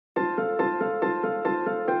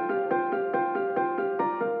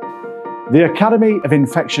The Academy of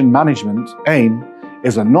Infection Management, AIM,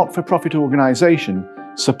 is a not-for-profit organisation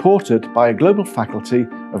supported by a global faculty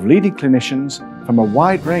of leading clinicians from a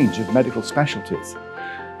wide range of medical specialties.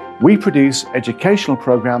 We produce educational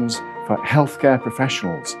programmes for healthcare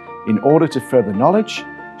professionals in order to further knowledge,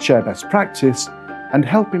 share best practice, and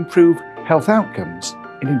help improve health outcomes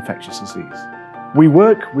in infectious disease. We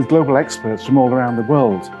work with global experts from all around the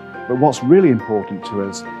world, but what's really important to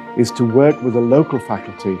us is to work with the local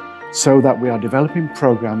faculty so that we are developing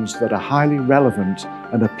programs that are highly relevant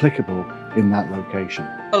and applicable in that location.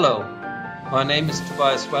 Hello, my name is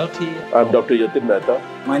Tobias Welty. I'm Dr. Yatin Mehta.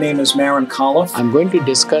 My name is Marin Koloff. I'm going to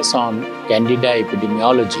discuss on Candida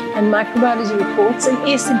epidemiology and microbiology reports in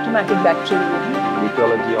asymptomatic bacterial.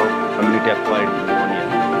 Etiology of community acquired